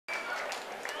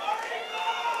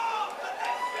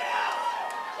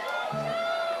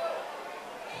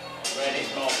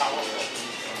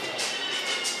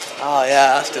Oh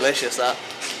yeah, that's delicious that.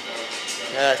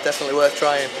 Yeah, it's definitely worth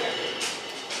trying.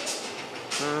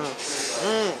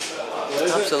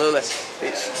 Absolutely.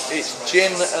 It's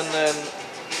gin and then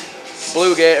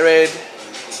blue Gatorade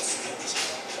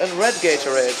and red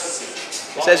Gatorade.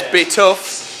 It says be tough,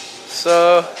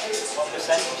 so What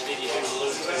percentage did you do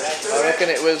blue to red? I reckon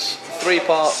it was 3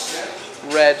 parts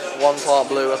red, 1 part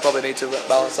blue. I probably need to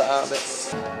balance that out a bit.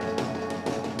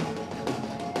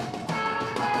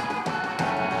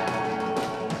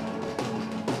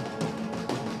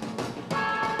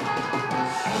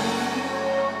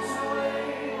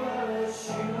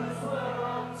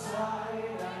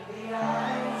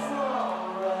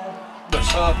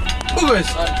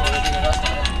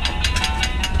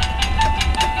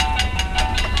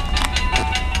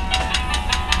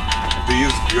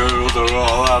 These girls are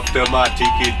all after my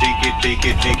tiki tiki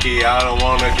tiki tiki. I don't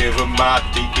wanna give them my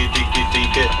tiki tiki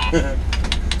tiki.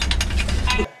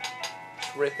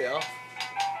 Just rip it off.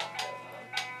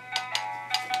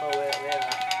 Oh wait, yeah.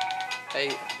 Hey.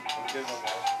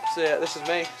 So yeah, this is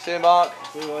me. See you, Mark.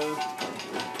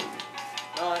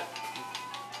 Alright.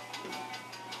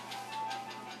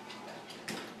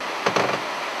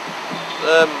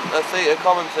 I think a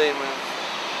common theme with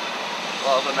a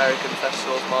lot of American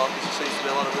festivals, Mark, is there seems to be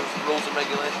a lot of rules and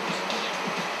regulations,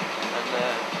 and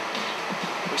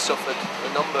we suffered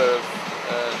a number of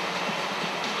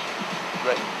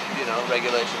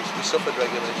regulations. We suffered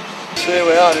regulations. So here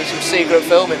we are doing some secret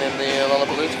filming in the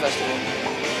Lollapalooza festival.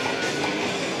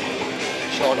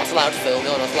 Sure, not allowed to film.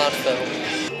 You're not allowed to film.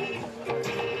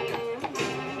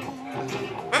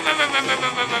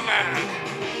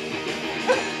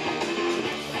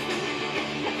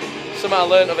 Something I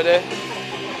learnt over there.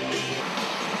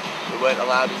 We weren't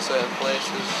allowed in certain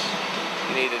places.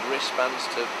 You needed wristbands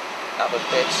to have a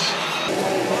piss.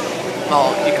 Oh,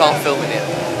 you can't film in here.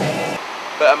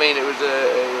 But I mean, it was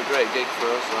a great gig for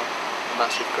us, though. A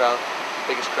massive crowd.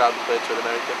 Biggest crowd we played to in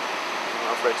America. I'm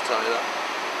not afraid to tell you that.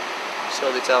 So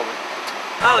they tell me.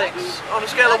 Alex, on a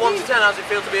scale of 1 to 10, how does it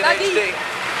feel to be in HD?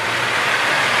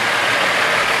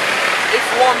 If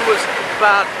 1 was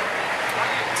bad,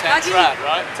 10's rad,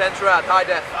 right? 10's rad, high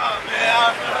def.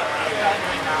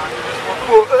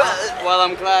 Well,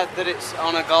 I'm glad that it's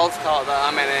on a golf cart that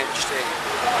I'm in HD.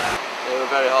 They were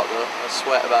very hot though. I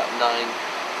sweat about 9,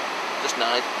 just 9.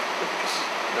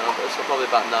 No, but it's probably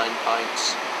about 9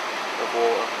 pints of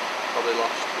water, probably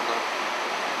lost from that.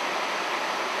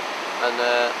 And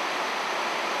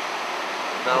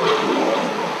now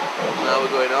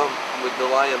we're going home with the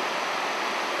lion.